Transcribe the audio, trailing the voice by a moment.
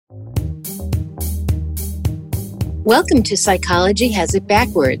Welcome to Psychology Has It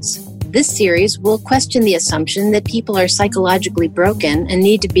Backwards. This series will question the assumption that people are psychologically broken and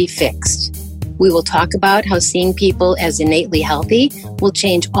need to be fixed. We will talk about how seeing people as innately healthy will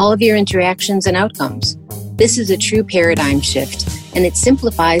change all of your interactions and outcomes. This is a true paradigm shift, and it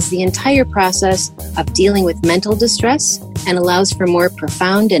simplifies the entire process of dealing with mental distress and allows for more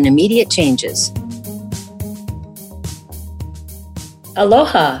profound and immediate changes.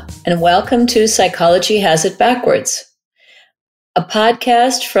 Aloha, and welcome to Psychology Has It Backwards, a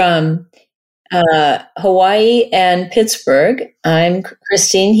podcast from Hawaii and Pittsburgh. I'm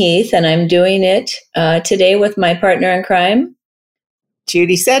Christine Heath, and I'm doing it today with my partner in crime,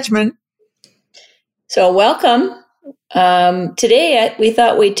 Judy Sedgman. So welcome. Today, we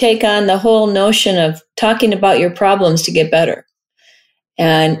thought we'd take on the whole notion of talking about your problems to get better.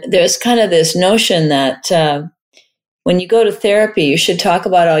 And there's kind of this notion that when you go to therapy, you should talk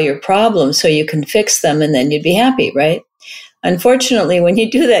about all your problems so you can fix them and then you'd be happy, right? Unfortunately, when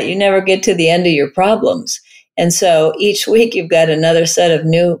you do that, you never get to the end of your problems. And so each week you've got another set of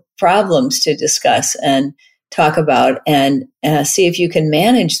new problems to discuss and talk about and see if you can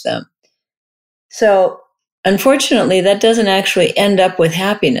manage them. So unfortunately, that doesn't actually end up with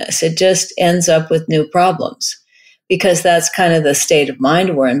happiness. It just ends up with new problems because that's kind of the state of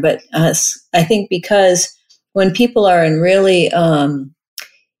mind we're in. But I think because when people are in really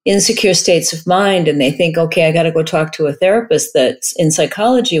insecure states of mind and they think, okay, I got to go talk to a therapist, that's in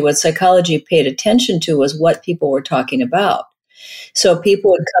psychology, what psychology paid attention to was what people were talking about. So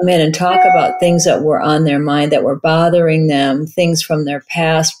people would come in and talk about things that were on their mind, that were bothering them, things from their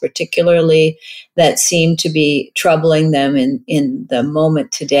past, particularly that seemed to be troubling them in the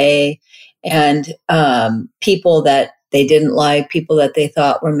moment today, and people that they didn't like, people that they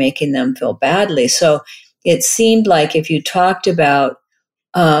thought were making them feel badly. So it seemed like if you talked about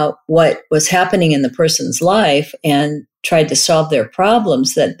what was happening in the person's life and tried to solve their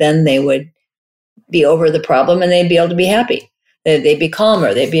problems, that then they would be over the problem and they'd be able to be happy. They'd be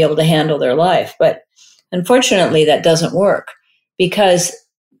calmer. They'd be able to handle their life. But unfortunately, that doesn't work because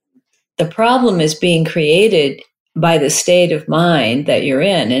the problem is being created by the state of mind that you're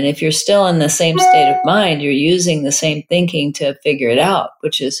in. And if you're still in the same state of mind, you're using the same thinking to figure it out,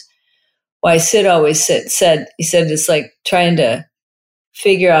 which is why Sid always said it's like trying to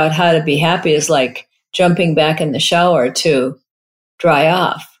figure out how to be happy is like jumping back in the shower to dry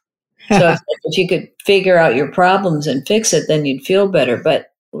off. So if you could figure out your problems and fix it, then you'd feel better.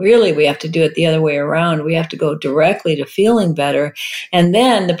 But really, we have to do it the other way around. We have to go directly to feeling better. And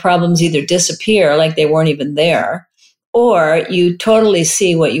then the problems either disappear like they weren't even there, or you totally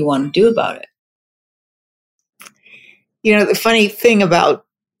see what you want to do about it. You know, the funny thing about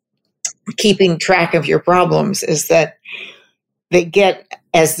keeping track of your problems is that they get,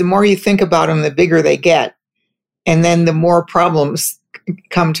 as the more you think about them, the bigger they get. And then the more problems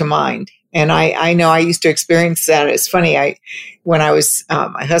come to mind. And I know I used to experience that. It's funny. When I was,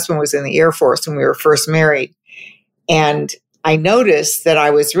 my husband was in the Air Force when we were first married. And I noticed that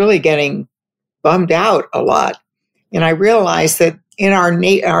I was really getting bummed out a lot. And I realized that in our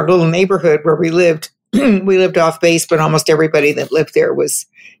little neighborhood where we lived off base, but almost everybody that lived there was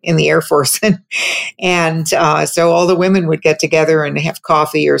in the Air Force. And so all the women would get together and have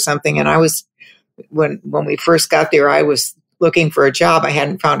coffee or something. And I was, when we first got there, I was looking for a job. I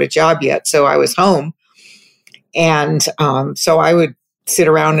hadn't found a job yet. So I was home. And so I would sit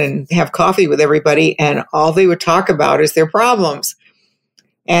around and have coffee with everybody. And all they would talk about is their problems.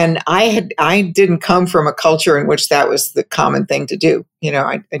 And I didn't come from a culture in which that was the common thing to do. You know,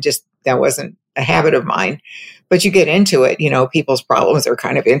 that wasn't a habit of mine. But you get into it, you know, people's problems are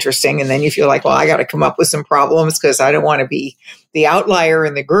kind of interesting. And then you feel like, well, I got to come up with some problems because I don't want to be the outlier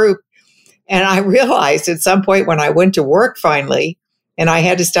in the group. And I realized at some point when I went to work finally, and I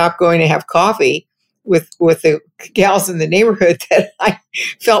had to stop going to have coffee with the gals in the neighborhood, that I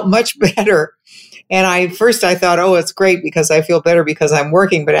felt much better. And first I thought, oh, it's great because I feel better because I'm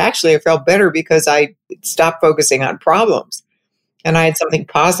working. But actually I felt better because I stopped focusing on problems. And I had something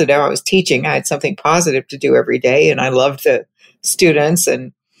positive. I was teaching. I had something positive to do every day. And I loved the students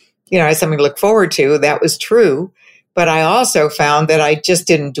and, you know, I had something to look forward to. That was true. But I also found that I just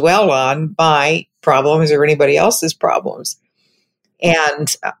didn't dwell on my problems or anybody else's problems.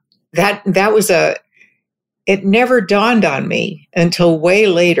 And that was it never dawned on me until way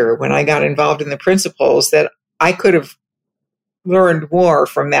later when I got involved in the principles that I could have learned more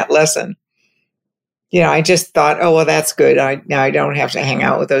from that lesson. You know, I just thought, oh, well, that's good. Now I don't have to hang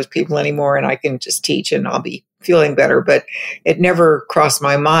out with those people anymore and I can just teach and I'll be feeling better. But it never crossed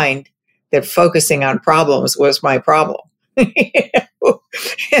my mind that focusing on problems was my problem.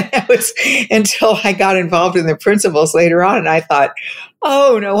 And that was until I got involved in the principles later on. And I thought,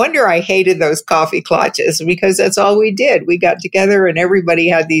 oh, no wonder I hated those coffee clutches, because that's all we did. We got together and everybody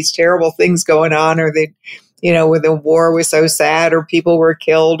had these terrible things going on, or they, when the war was so sad, or people were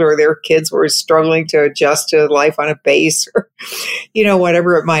killed, or their kids were struggling to adjust to life on a base, or,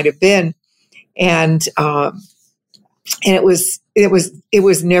 whatever it might have been. And it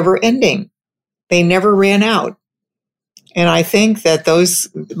was never ending. They never ran out. And I think that those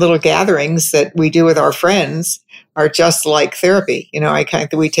little gatherings that we do with our friends are just like therapy.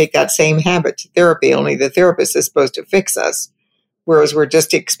 We take that same habit to therapy, only the therapist is supposed to fix us, whereas we're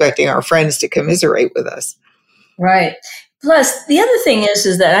just expecting our friends to commiserate with us. Right. Plus, the other thing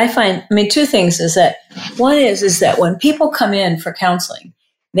is that I find, two things is that one is that when people come in for counseling,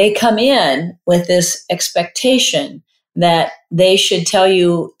 they come in with this expectation that they should tell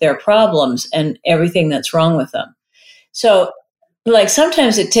you their problems and everything that's wrong with them. So,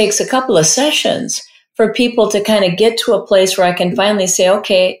 sometimes it takes a couple of sessions for people to kind of get to a place where I can finally say,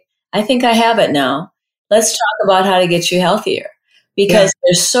 okay, I think I have it now. Let's talk about how to get you healthier. Because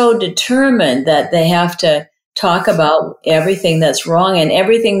they're so determined that they have to talk about everything that's wrong and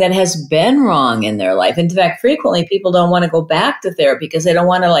everything that has been wrong in their life. In fact, frequently people don't want to go back to therapy because they don't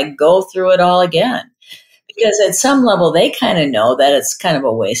want to go through it all again. Because at some level, they kind of know that it's kind of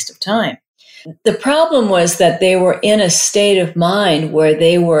a waste of time. The problem was that they were in a state of mind where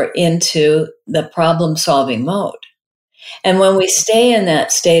they were into the problem-solving mode. And when we stay in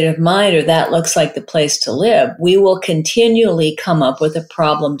that state of mind, or that looks like the place to live, we will continually come up with a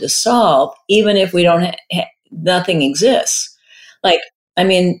problem to solve, even if we don't nothing exists.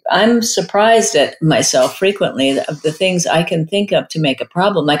 I'm surprised at myself frequently of the things I can think of to make a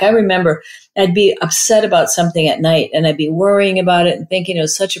problem. I remember I'd be upset about something at night and I'd be worrying about it and thinking it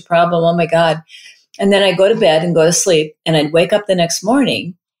was such a problem. Oh my God. And then I'd go to bed and go to sleep, and I'd wake up the next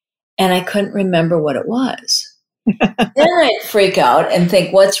morning and I couldn't remember what it was. Then I'd freak out and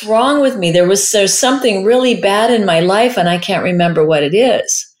think, what's wrong with me? There's something really bad in my life and I can't remember what it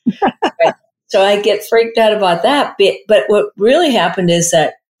is. Right? So I get freaked out about that. But what really happened is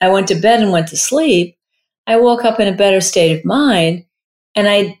that I went to bed and went to sleep. I woke up in a better state of mind, and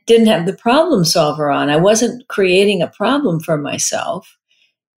I didn't have the problem solver on. I wasn't creating a problem for myself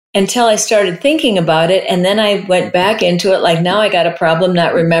until I started thinking about it. And then I went back into it now I got a problem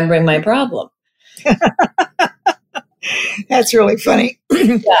not remembering my problem. That's really funny.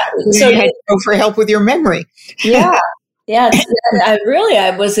 Yeah. So you had to go for help with your memory. Yeah. Yeah.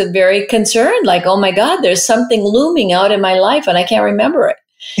 I was very concerned, oh my God, there's something looming out in my life and I can't remember it.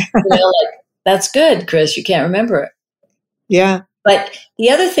 That's good, Chris, you can't remember it. Yeah. But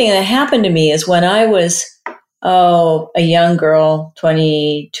the other thing that happened to me is when I was, a young girl,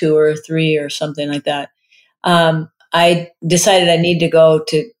 22 or 3 or something like that, I decided I needed to go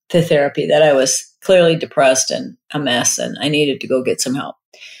to therapy, that I was clearly depressed and a mess and I needed to go get some help.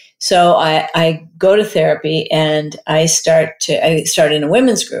 So I go to therapy and I start in a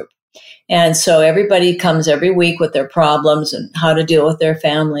women's group. And so everybody comes every week with their problems and how to deal with their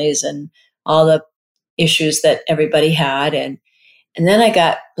families and all the issues that everybody had. And then I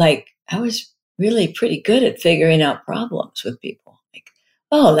got I was really pretty good at figuring out problems with people.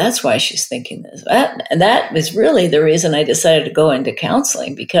 Oh, that's why she's thinking this. And that was really the reason I decided to go into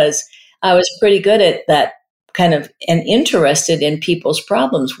counseling, because I was pretty good at that kind of, and interested in people's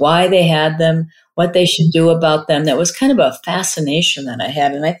problems, why they had them, what they should do about them. That was kind of a fascination that I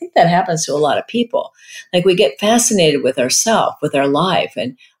had. And I think that happens to a lot of people. We get fascinated with ourselves, with our life,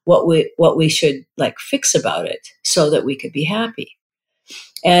 and what we should fix about it so that we could be happy.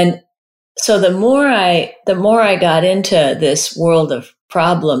 And so the more I got into this world of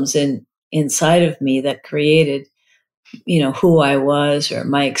problems inside of me that created, who I was or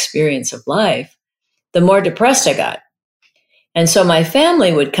my experience of life, the more depressed I got. And so my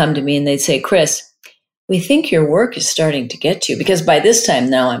family would come to me and they'd say, Chris, we think your work is starting to get you. Because by this time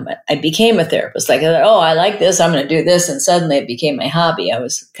now I became a therapist. I like this, I'm going to do this. And suddenly it became my hobby. I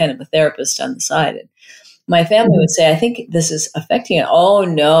was kind of a therapist on the side. And my family would say, I think this is affecting it. Oh,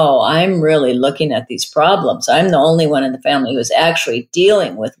 no, I'm really looking at these problems. I'm the only one in the family who's actually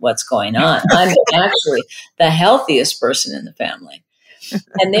dealing with what's going on. I'm actually the healthiest person in the family.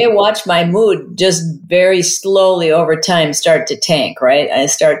 And they watch my mood just very slowly over time start to tank, right? I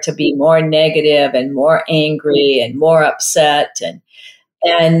start to be more negative and more angry and more upset.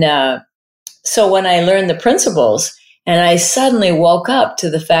 And so when I learned the principles, and I suddenly woke up to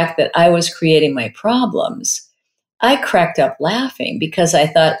the fact that I was creating my problems, I cracked up laughing because I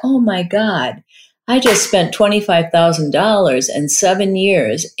thought, oh my God, I just spent $25,000 and 7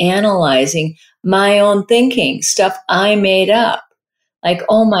 years analyzing my own thinking, stuff I made up. like,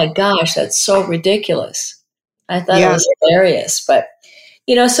 oh my gosh, that's so ridiculous. I thought it Yeah. was hilarious, but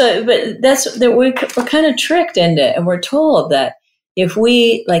but that's that we're kind of tricked into it, and we're told that if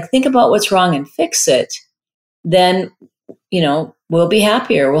we like think about what's wrong and fix it, then we'll be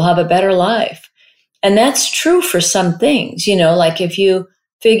happier, we'll have a better life. And that's true for some things, like if you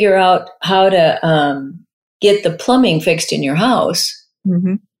figure out how to get the plumbing fixed in your house,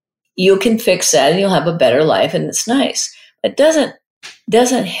 Mm-hmm. you can fix that and you'll have a better life, and it's nice. It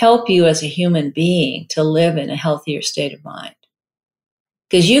doesn't help you as a human being to live in a healthier state of mind,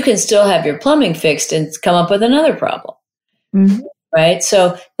 because you can still have your plumbing fixed and come up with another problem. Mm-hmm. Right?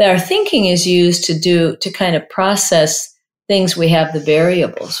 So our thinking is used to kind of process things we have the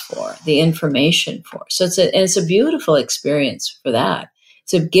variables for, the information for. So it's a beautiful experience for that.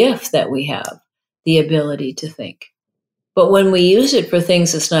 It's a gift that we have, the ability to think. But when we use it for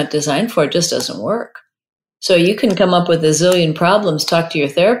things it's not designed for, it just doesn't work. So you can come up with a zillion problems, talk to your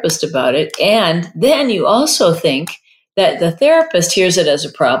therapist about it, and then you also think that the therapist hears it as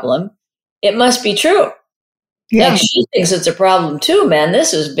a problem. It must be true. Yeah. Like she thinks it's a problem too, man.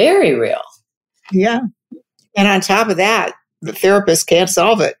 This is very real. Yeah. And on top of that, the therapist can't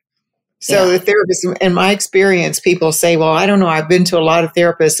solve it. So the therapist, in my experience, people say, well, I don't know, I've been to a lot of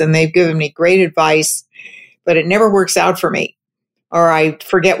therapists and they've given me great advice, but it never works out for me. Or I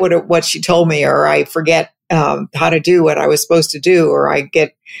forget what she told me, or I forget how to do what I was supposed to do, or I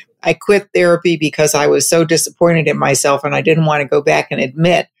quit therapy because I was so disappointed in myself and I didn't want to go back and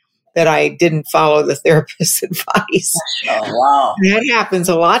admit that I didn't follow the therapist's advice. Oh, wow. That happens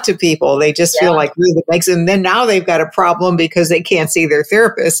a lot to people. They just feel like really makes, and then now they've got a problem because they can't see their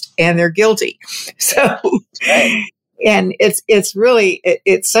therapist and they're guilty. So, and it's really,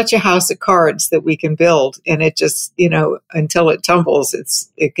 it's such a house of cards that we can build. And it just, until it tumbles,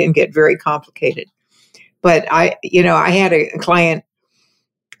 it can get very complicated. But I had a client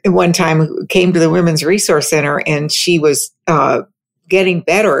one time who came to the Women's Resource Center, and she was, getting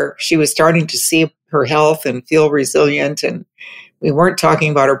better. She was starting to see her health and feel resilient, and we weren't talking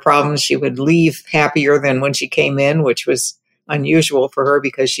about her problems. She would leave happier than when she came in, which was unusual for her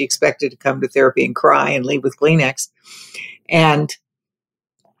because she expected to come to therapy and cry and leave with Kleenex. And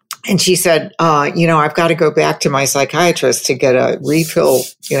she said, I've got to go back to my psychiatrist to get a refill,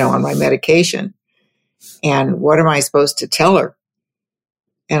 on my medication. And what am I supposed to tell her?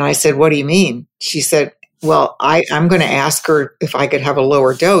 And I said, what do you mean? She said, well, I'm going to ask her if I could have a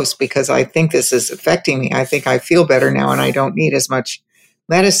lower dose because I think this is affecting me. I think I feel better now and I don't need as much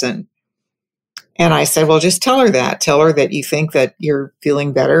medicine. And I said, well, just tell her that. Tell her that you think that you're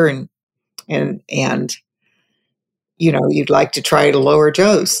feeling better and you'd like to try a lower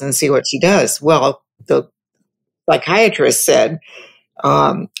dose and see what she does. Well, the psychiatrist said,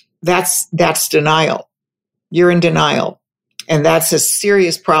 that's denial. You're in denial. And that's a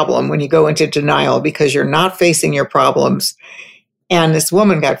serious problem when you go into denial because you're not facing your problems. And this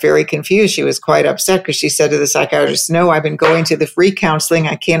woman got very confused. She was quite upset because she said to the psychiatrist, no, I've been going to the free counseling.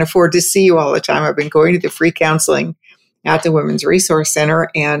 I can't afford to see you all the time. I've been going to the free counseling at the Women's Resource Center.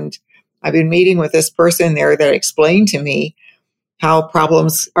 And I've been meeting with this person there that explained to me how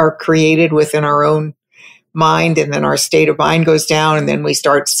problems are created within our own mind. And then our state of mind goes down. And then we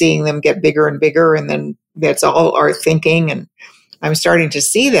start seeing them get bigger and bigger. And then that's all our thinking. And I'm starting to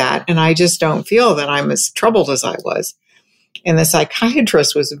see that. And I just don't feel that I'm as troubled as I was. And the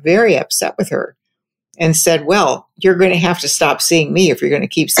psychiatrist was very upset with her and said, well, you're going to have to stop seeing me if you're going to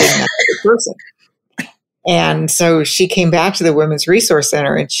keep seeing that other person. And so she came back to the Women's Resource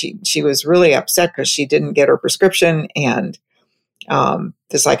Center and she was really upset because she didn't get her prescription. And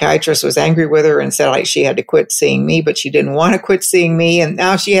the psychiatrist was angry with her and said she had to quit seeing me, but she didn't want to quit seeing me. And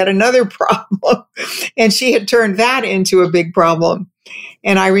now she had another problem and she had turned that into a big problem.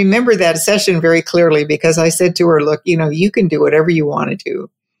 And I remember that session very clearly because I said to her, look, you can do whatever you want to do.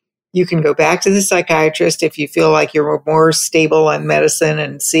 You can go back to the psychiatrist if you feel like you're more stable on medicine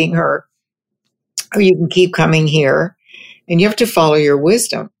and seeing her, or you can keep coming here and you have to follow your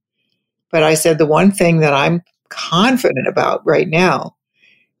wisdom. But I said, the one thing that I'm confident about right now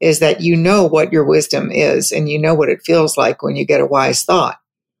is that you know what your wisdom is and you know what it feels like when you get a wise thought.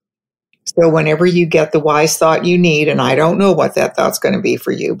 So whenever you get the wise thought you need, and I don't know what that thought's going to be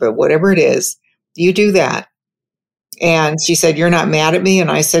for you, but whatever it is, you do that. And she said, you're not mad at me?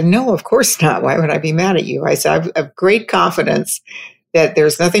 And I said, no, of course not. Why would I be mad at you? I said, I have great confidence that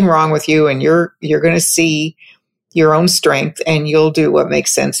there's nothing wrong with you and you're going to see your own strength and you'll do what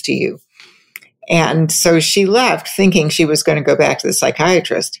makes sense to you. And so she left thinking she was going to go back to the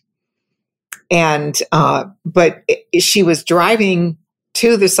psychiatrist. And, but she was driving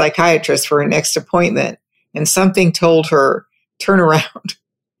to the psychiatrist for her next appointment and something told her turn around.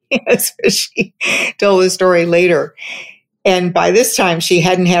 Yes, she told the story later. And by this time, she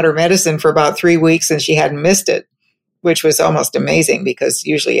hadn't had her medicine for about 3 weeks and she hadn't missed it, which was almost amazing because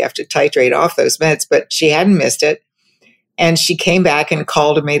usually you have to titrate off those meds, but she hadn't missed it. And she came back and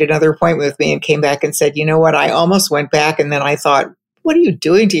called and made another appointment with me and came back and said, you know what, I almost went back. And then I thought, what are you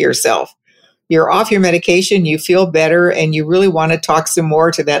doing to yourself? You're off your medication, you feel better, and you really want to talk some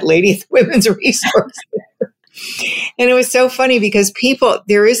more to that lady at the Women's Resource Center. And it was so funny because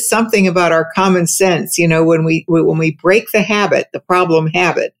there is something about our common sense, when we break the habit, the problem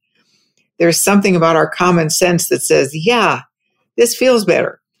habit, there's something about our common sense that says, yeah, this feels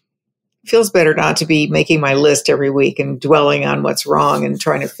better. It feels better not to be making my list every week and dwelling on what's wrong and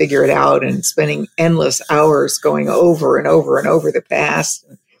trying to figure it out and spending endless hours going over and over and over the past,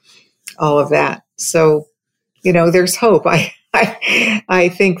 and all of that. So, there's hope. I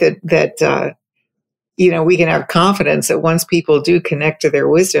think that we can have confidence that once people do connect to their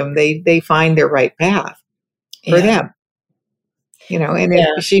wisdom, they find their right path for them. She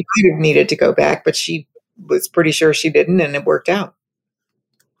might have needed to go back, but she was pretty sure she didn't, and it worked out.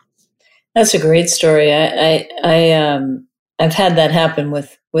 That's a great story. I've had that happen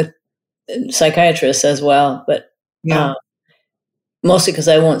with psychiatrists as well, but mostly because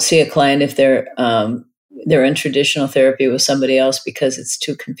I won't see a client if they're in traditional therapy with somebody else because it's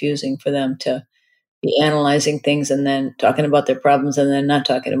too confusing for them to be analyzing things and then talking about their problems and then not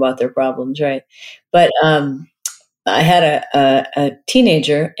talking about their problems, right? But I had a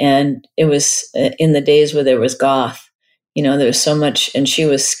teenager, and it was in the days where there was goth. There was so much, and she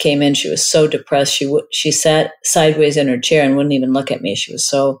was so depressed. She sat sideways in her chair and wouldn't even look at me. She was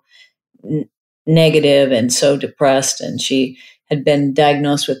so negative and so depressed, and she had been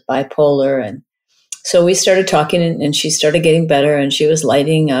diagnosed with bipolar. And so we started talking, and she started getting better, and she was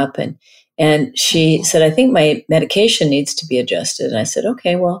lighting up, and she said, I think my medication needs to be adjusted. And I said,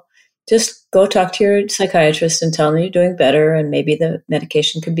 okay, well, just go talk to your psychiatrist and tell him you're doing better, and maybe the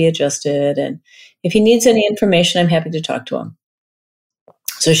medication could be adjusted. And if he needs any information, I'm happy to talk to him.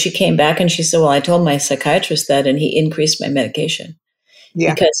 So she came back and she said, well, I told my psychiatrist that, and he increased my medication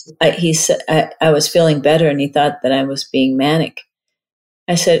because he said I was feeling better, and he thought that I was being manic.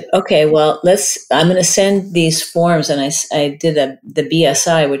 I said, okay, well, I'm going to send these forms. And I did the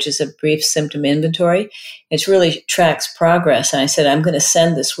BSI, which is a brief symptom inventory. It really tracks progress. And I said, I'm going to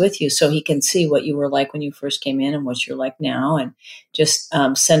send this with you so he can see what you were like when you first came in and what you're like now. And just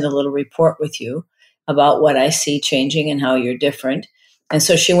send a little report with you about what I see changing and how you're different. And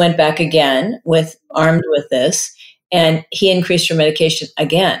so she went back again armed with this, and he increased her medication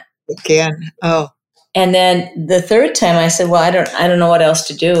again. Oh. And then the third time I said, well, I don't know what else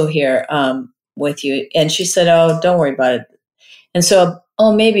to do here with you. And she said, oh, don't worry about it. And so,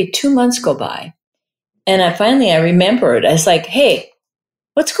 maybe 2 months go by. And I remembered. I was like, hey,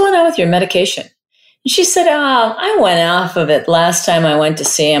 what's going on with your medication? And she said, I went off of it last time I went to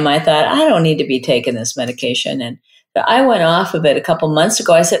see him. I thought, I don't need to be taking this medication. And I went off of it a couple months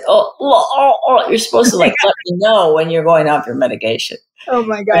ago. I said, you're supposed to let me know when you're going off your medication. Oh,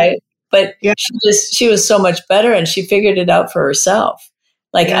 my God. Right? But she was so much better, and she figured it out for herself.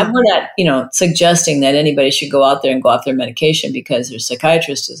 We're not, suggesting that anybody should go out there and go off their medication because their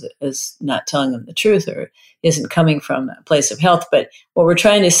psychiatrist is not telling them the truth or isn't coming from a place of health. But what we're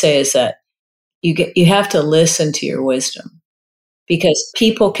trying to say is that you have to listen to your wisdom, because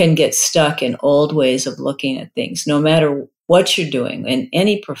people can get stuck in old ways of looking at things, no matter what you're doing in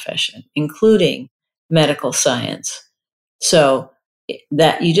any profession, including medical science. So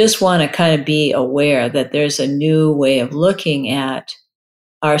that you just want to kind of be aware that there's a new way of looking at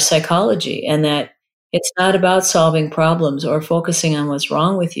our psychology, and that it's not about solving problems or focusing on what's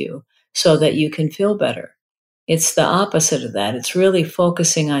wrong with you so that you can feel better. It's the opposite of that. It's really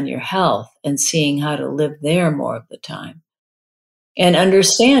focusing on your health and seeing how to live there more of the time, and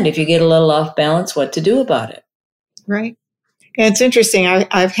understand if you get a little off balance, what to do about it. Right. And it's interesting.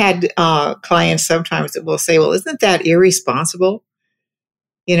 I've had clients sometimes that will say, well, isn't that irresponsible?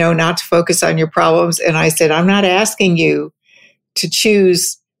 Not to focus on your problems. And I said, I'm not asking you to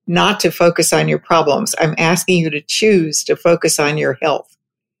choose not to focus on your problems. I'm asking you to choose to focus on your health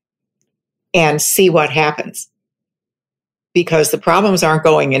and see what happens. Because the problems aren't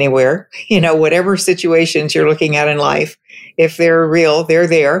going anywhere. Whatever situations you're looking at in life, if they're real, they're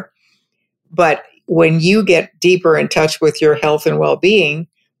there. But when you get deeper in touch with your health and well-being,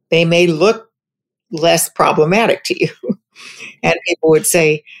 they may look less problematic to you. And people would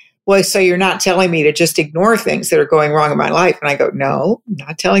say, well, so you're not telling me to just ignore things that are going wrong in my life. And I go, no, I'm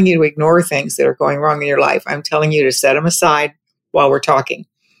not telling you to ignore things that are going wrong in your life. I'm telling you to set them aside while we're talking.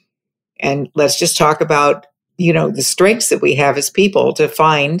 And let's just talk about the strengths that we have as people to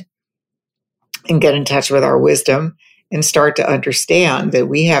find and get in touch with our wisdom and start to understand that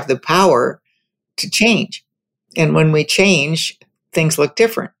we have the power to change. And when we change, things look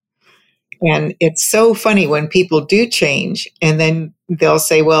different. And it's so funny when people do change and then they'll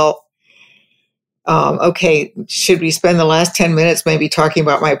say, well, okay, should we spend the last 10 minutes maybe talking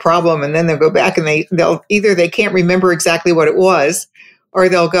about my problem? And then they'll go back and they can't remember exactly what it was, or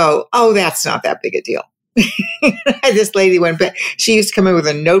they'll go, oh, that's not that big a deal. This lady went back. She used to come in with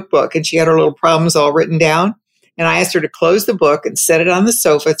a notebook and she had her little problems all written down. And I asked her to close the book and set it on the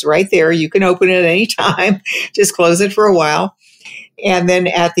sofa. It's right there. You can open it at any time. Just close it for a while. And then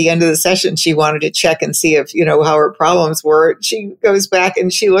at the end of the session, she wanted to check and see if, how her problems were. She goes back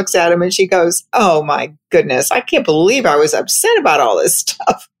and she looks at them and she goes, oh my goodness, I can't believe I was upset about all this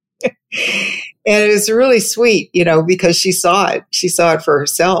stuff. And it was really sweet, because she saw it. She saw it for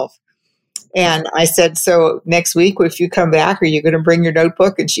herself. And I said, so next week, if you come back, are you going to bring your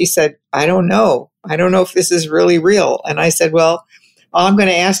notebook? And she said, I don't know. I don't know if this is really real. And I said, well, all I'm going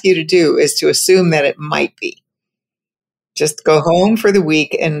to ask you to do is to assume that it might be. Just go home for the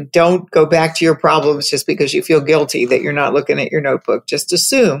week and don't go back to your problems just because you feel guilty that you're not looking at your notebook. Just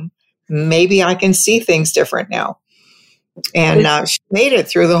assume maybe I can see things different now. And she made it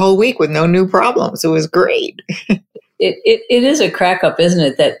through the whole week with no new problems. It was great. It is a crack up, isn't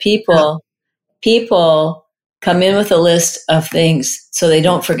it? That people come in with a list of things so they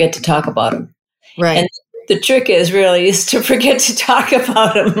don't forget to talk about them. Right. And the trick is to forget to talk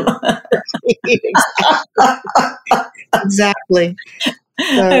about them. Exactly.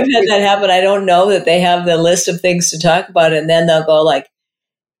 I've had that happen. I don't know that they have the list of things to talk about. And then they'll go like,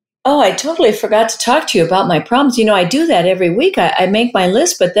 oh, I totally forgot to talk to you about my problems. I do that every week. I make my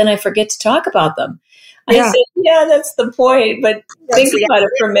list, but then I forget to talk about them. Yeah. I said, yeah, that's the point. But think about it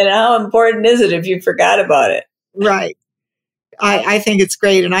for a minute. How important is it if you forgot about it? Right. I think it's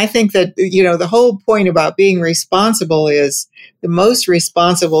great. And I think that, the whole point about being responsible is the most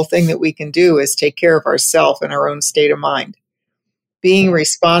responsible thing that we can do is take care of ourselves and our own state of mind. Being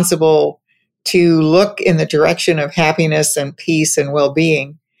responsible to look in the direction of happiness and peace and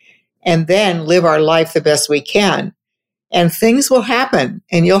well-being, and then live our life the best we can. And things will happen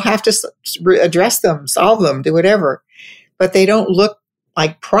and you'll have to address them, solve them, do whatever. But they don't look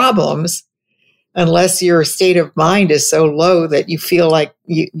like problems unless your state of mind is so low that you feel like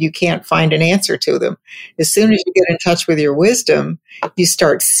you can't find an answer to them. As soon as you get in touch with your wisdom, you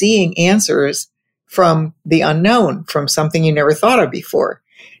start seeing answers from the unknown, from something you never thought of before.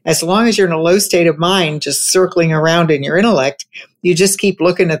 As long as you're in a low state of mind, just circling around in your intellect, you just keep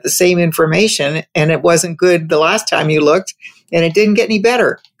looking at the same information, and it wasn't good the last time you looked, and it didn't get any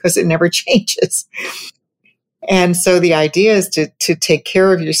better because it never changes. And so the idea is to take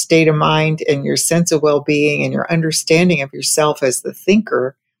care of your state of mind and your sense of well-being and your understanding of yourself as the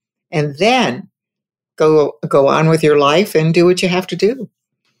thinker, and then go on with your life and do what you have to do.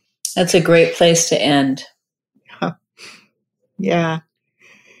 That's a great place to end. Yeah.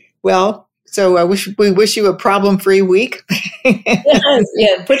 Well, so we wish you a problem-free week.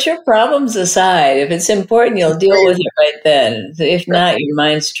 Yeah, put your problems aside. If it's important, you'll deal with it right then. If not, your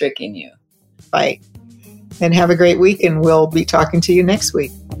mind's tricking you. Right. And have a great week, and we'll be talking to you next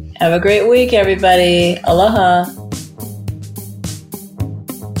week. Have a great week, everybody. Aloha.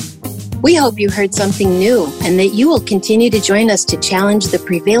 We hope you heard something new and that you will continue to join us to challenge the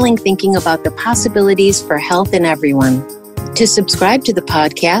prevailing thinking about the possibilities for health in everyone. To subscribe to the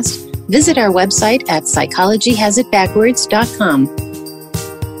podcast, visit our website at psychologyhasitbackwards.com.